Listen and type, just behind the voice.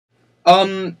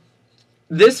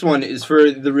This one is for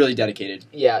the really dedicated.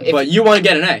 Yeah. But you want to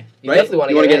get an A, right? You definitely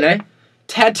want to get an A.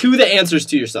 Tattoo the answers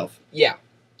to yourself. Yeah.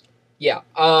 Yeah.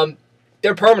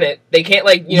 They're permanent. They can't,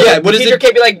 like, what the teacher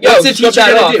can't be like, yo, what's the teacher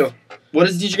going to do? What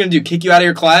is the teacher going to do? Kick you out of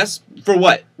your class? For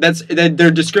what?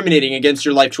 They're discriminating against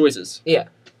your life choices. Yeah.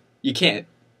 You can't.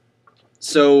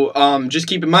 So, just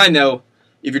keep in mind, though,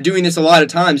 if you're doing this a lot of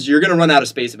times, you're going to run out of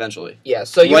space eventually. Yeah,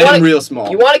 so you want them real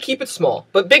small. You want to keep it small,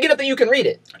 but big enough that you can read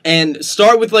it. And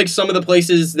start with, like, some of the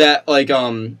places that,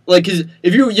 because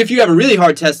if you have a really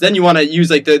hard test, then you want to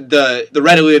use, like, the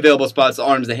readily available spots, the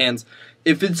arms, the hands.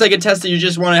 If it's, like, a test that you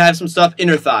just want to have some stuff,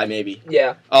 inner thigh, maybe.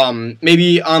 Yeah.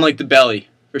 Maybe on, like, the belly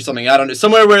or something. I don't know.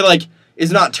 Somewhere where, like,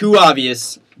 it's not too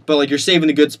obvious, but, like, you're saving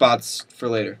the good spots for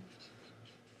later.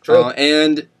 True.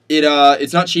 And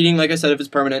it's not cheating, like I said, if it's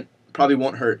permanent. Probably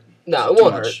won't hurt. No, it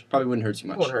won't hurt. Probably wouldn't hurt too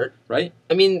much. It won't hurt. Right?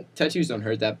 I mean... Tattoos don't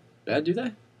hurt that bad, do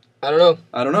they? I don't know.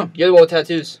 I don't know. You're the one with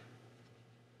tattoos.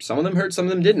 Some of them hurt, some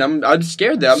of them didn't. I'm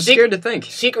scared, though. I'm scared to think.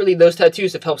 Secretly, those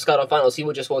tattoos have helped Scott on finals. He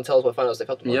just won't tell us what finals they've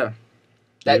helped him on. Yeah.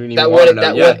 Sincerity.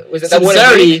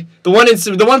 The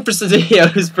one for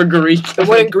Cecilia is for Greek. The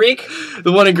one in Greek?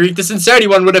 The one in Greek. The sincerity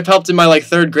one would have helped in my, like,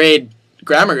 3rd grade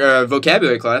grammar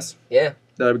vocabulary class. Yeah.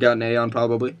 That I've gotten an A on,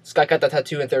 probably. Scott got that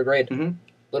tattoo in 3rd grade. Mm-hmm.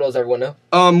 Little does everyone know.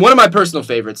 One of my personal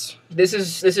favorites. This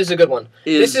is a good one.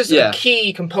 This is a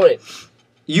key component.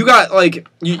 You got, like,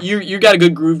 you got a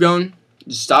good groove going.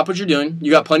 Just stop what you're doing. You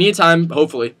got plenty of time,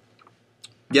 hopefully.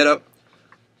 Get up.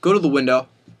 Go to the window.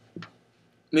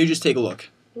 Maybe just take a look.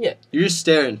 Yeah. You're just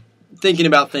staring, thinking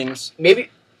about things. Maybe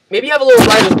you have a little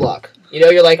writer's block.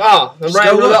 You're like, oh, I'm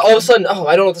writing, all of a sudden, oh,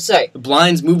 I don't know what to say.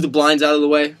 Move the blinds out of the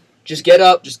way. Just get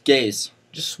up. Just gaze.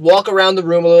 Just walk around the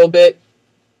room a little bit.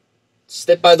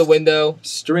 Step by the window.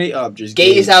 Straight up, just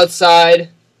gaze outside.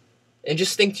 And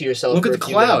just think to yourself. Look at the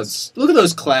clouds. Look at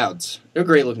those clouds. They're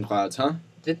great looking clouds, huh?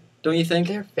 Don't you think?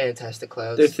 They're fantastic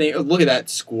clouds. Look at that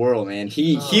squirrel, man.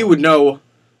 He would know.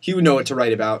 He would know what to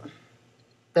write about.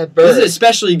 That bird. This is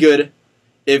especially good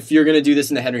if you're gonna do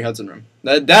this in the Henry Hudson room.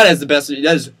 That is the best.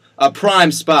 That is a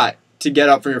prime spot to get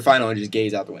up for your final and just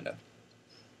gaze out the window.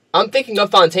 I'm thinking of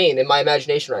Fontaine in my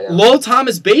imagination right now. Lowell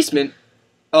Thomas basement.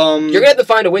 You're gonna have to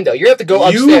find a window. You're gonna have to go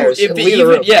upstairs and leave the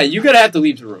room. Yeah, you're gonna have to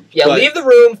leave the room. Yeah, leave the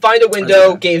room, find a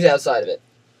window, gaze outside of it.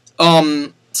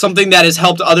 Something that has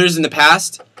helped others in the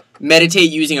past. Meditate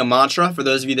using a mantra. For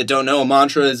those of you that don't know, a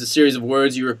mantra is a series of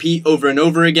words you repeat over and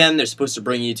over again. They're supposed to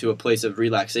bring you to a place of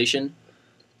relaxation.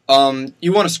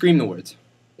 You want to scream the words.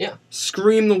 Yeah.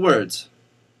 Scream the words.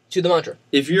 To the mantra.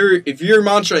 If your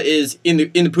mantra is in the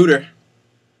pooter,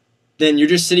 then you're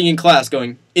just sitting in class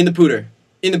going, in the pooter,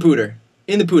 in the pooter,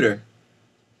 in the pooter.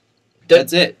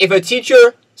 That's it. If a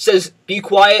teacher says, be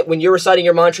quiet when you're reciting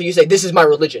your mantra, you say, this is my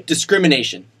religion.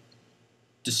 Discrimination.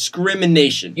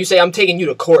 Discrimination. You say, I'm taking you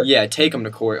to court. Yeah, take them to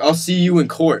court. I'll see you in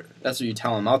court. That's what you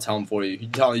tell them. I'll tell them for you. You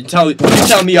tell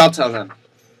me, I'll tell them.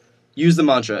 Use the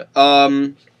mantra.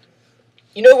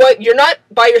 You know what? You're not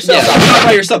by yourself. Yeah, you're not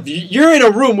by yourself. You're in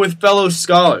a room with fellow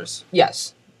scholars.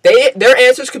 Yes. Their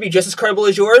answers could be just as credible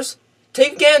as yours.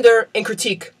 Take a gander and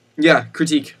critique. Yeah,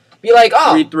 critique. Be like,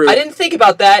 oh, I didn't think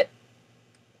about that.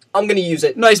 I'm going to use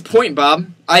it. Nice point, Bob.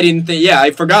 I didn't think... Yeah,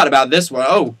 I forgot about this one.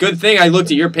 Oh, good thing I looked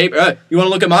at your paper. You want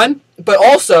to look at mine? But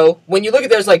also, when you look at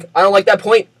theirs like, I don't like that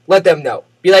point, let them know.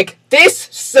 Be like, this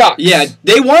sucks. Yeah,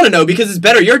 they want to know because it's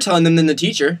better you're telling them than the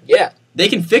teacher. Yeah. They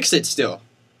can fix it still.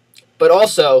 But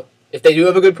also, if they do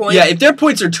have a good point... Yeah, if their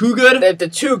points are too good... If they're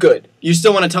too good... You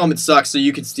still want to tell them it sucks so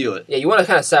you can steal it. Yeah, you want to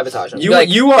kind of sabotage them.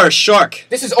 You are a shark.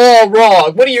 This is all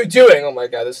wrong. What are you doing? Oh my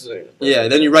god, this is... Yeah,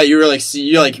 then you're right. You're like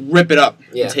rip it up.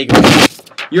 Yeah. And take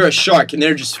it. You're a shark, and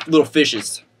they're just little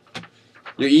fishes.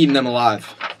 You're eating them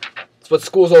alive. That's what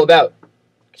school's all about.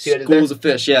 See what I did there? School's a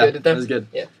fish, yeah. That was good.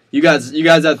 Yeah. You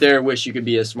guys out there wish you could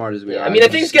be as smart as we are. I mean,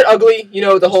 if things get ugly,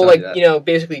 the whole,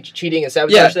 basically cheating and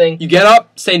sabotage thing. You get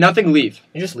up, say nothing, leave.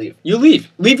 You just leave. You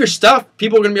leave. Leave your stuff.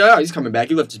 People are going to be like, oh, he's coming back.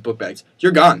 He left his book bags.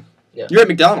 You're gone. Yeah. You're at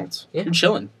McDonald's. Yeah. You're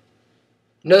chilling.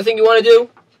 Another thing you want to do?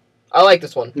 I like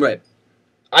this one. Right.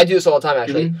 I do this all the time,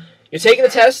 actually. Mm-hmm. You're taking the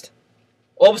test.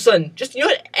 All of a sudden, just,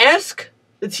 ask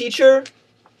the teacher,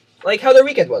 how their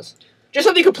weekend was. Just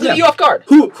something completely off guard.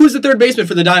 Who's the third baseman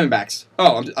for the Diamondbacks?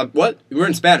 Oh, what? We're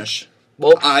in Spanish.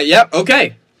 Well, yep,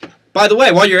 okay. By the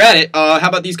way, while you're at it, how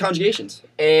about these conjugations?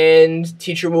 And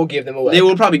teacher will give them away. They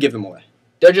will probably give them away.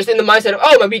 They're just in the mindset of,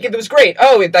 oh, my weekend was great.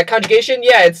 Oh, that conjugation?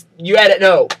 Yeah, you add it.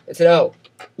 No, it's an O.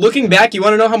 Looking back, you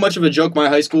want to know how much of a joke my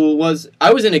high school was?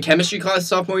 I was in a chemistry class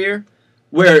sophomore year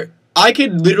where I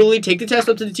could literally take the test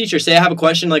up to the teacher, say I have a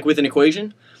question with an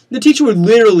equation. The teacher would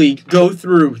literally go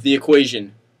through the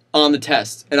equation on the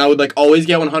test, and I would always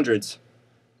get 100s.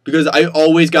 because I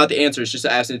always got the answers just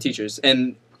to ask the teachers.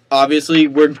 And obviously,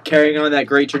 we're carrying on that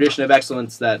great tradition of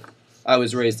excellence that I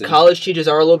was raised in. College teachers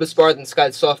are a little bit smarter than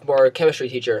Scott's sophomore chemistry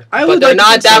teacher, but they're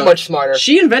not that much smarter.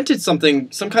 She invented some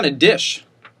kind of dish.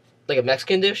 Like a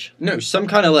Mexican dish? No, some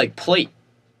kind of like plate.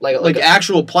 Like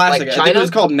actual plastic. Like I think it was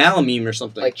called malamine or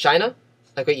something. Like China?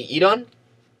 Like what you eat on?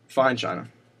 Fine China.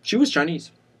 She was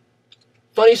Chinese.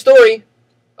 Funny story.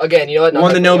 Again, you know what?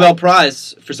 Won the Nobel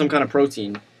Prize for some kind of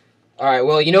protein. All right,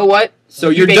 well, you know what? So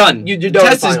you're done. You're done.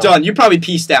 Test is done. You probably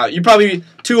pieced out. You probably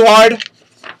too hard.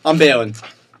 I'm bailing.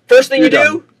 First thing you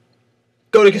do,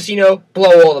 go to the casino,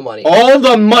 blow all the money. All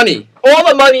the money. All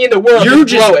the money in the world. You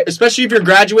just blow it. Especially if you're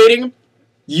graduating,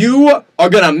 you are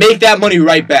gonna make that money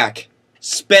right back.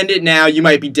 Spend it now. You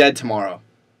might be dead tomorrow.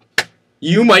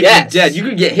 You might be dead. You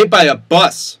could get hit by a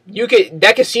bus.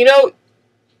 That casino.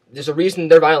 There's a reason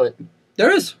they're violent.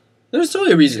 There is. There's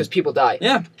totally a reason. Because people die.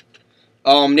 Yeah.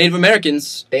 Native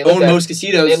Americans own most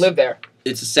casinos. They live there.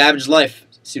 It's a savage life.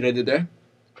 See what I did there?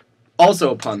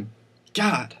 Also a pun.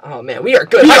 God. Oh man, we are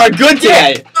good. We are good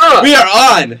today. We are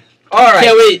on. All right.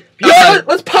 Can't wait.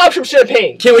 Let's pop some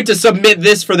champagne. Can't wait to submit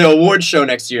this for the award show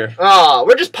next year.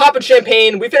 We're just popping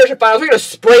champagne. We finish our finals. We're gonna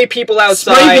spray people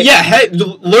outside.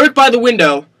 Lurk by the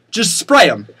window. Just spray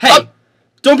them. Hey,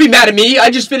 don't be mad at me. I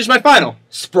just finished my final.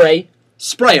 Spray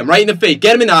them right in the face.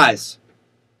 Get them in the eyes.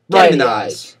 Right in the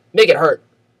eyes. Make it hurt.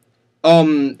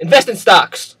 Invest in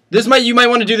stocks. You might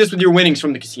want to do this with your winnings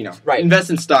from the casino. Right. Invest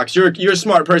in stocks. You're a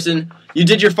smart person. You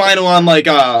did your final on like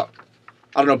I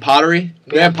don't know, pottery.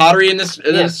 Do they have pottery in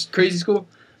this crazy school?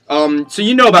 So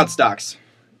you know about stocks.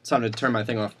 It's time to turn my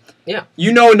thing off. Yeah.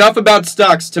 You know enough about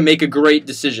stocks to make a great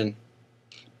decision.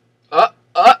 Scott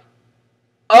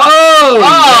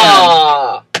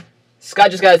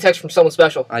just got a text from someone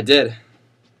special. I did.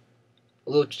 A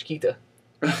little Chiquita.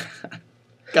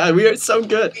 God, we are so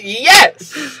good.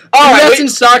 Yes! Invest in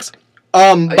stocks.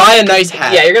 Buy a nice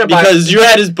hat. Yeah, you're gonna buy because your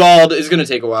head is bald. It's gonna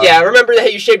take a while. Yeah, remember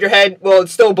that you shaved your head. Well,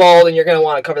 it's still bald, and you're gonna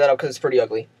want to cover that up because it's pretty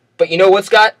ugly. But you know what,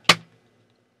 Scott?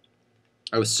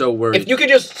 I was so worried. If you could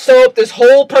just sum up this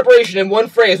whole preparation in one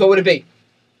phrase, what would it be?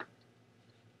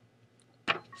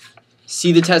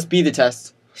 See the test, be the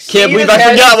test. Can't believe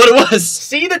I forgot what it was.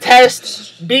 See the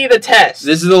test, be the test.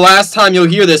 This is the last time you'll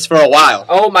hear this for a while.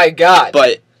 Oh my God!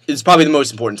 But it's probably the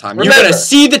most important time. Remember, you're gonna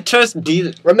see the test, be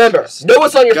the. Remember, know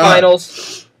what's on your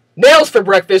finals. Nails for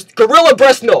breakfast. Gorilla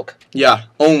breast milk. Yeah,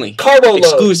 only. Carbo load.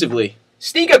 Exclusively.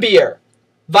 Sneak a beer.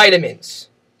 Vitamins.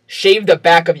 Shave the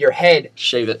back of your head.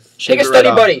 Shave it. Take a study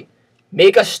buddy.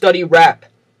 Make a study rap.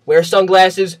 Wear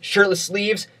sunglasses, shirtless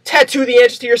sleeves. Tattoo the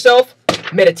answers to yourself.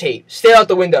 Meditate. Stare out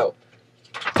the window.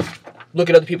 Look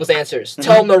at other people's answers.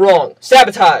 Tell them they're wrong.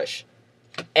 Sabotage.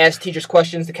 Ask teachers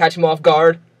questions to catch them off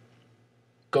guard.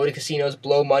 Go to casinos,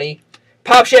 blow money.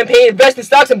 Pop champagne, invest in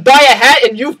stocks, and buy a hat,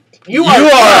 and you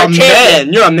are a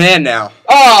man. You're a man now.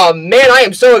 Oh man, I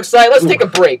am so excited. Let's take a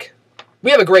break. We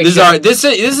have a great show. This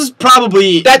is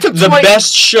probably the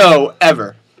best show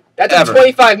ever. That took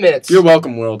 25 minutes. You're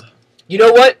welcome, world. You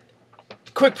know what?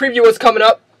 Quick preview of what's coming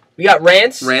up. We got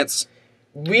rants.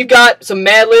 We've got some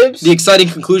Mad Libs. The exciting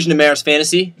conclusion to Maris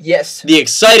Fantasy. Yes. The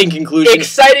exciting conclusion.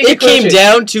 It came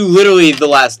down to literally the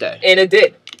last day. And it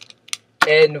did.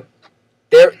 And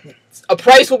a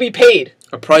price will be paid.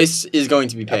 A price is going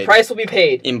to be paid. A price will be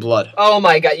paid. In blood. Oh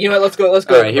my God. You know what? Let's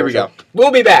go. All right, here we go.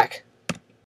 We'll be back.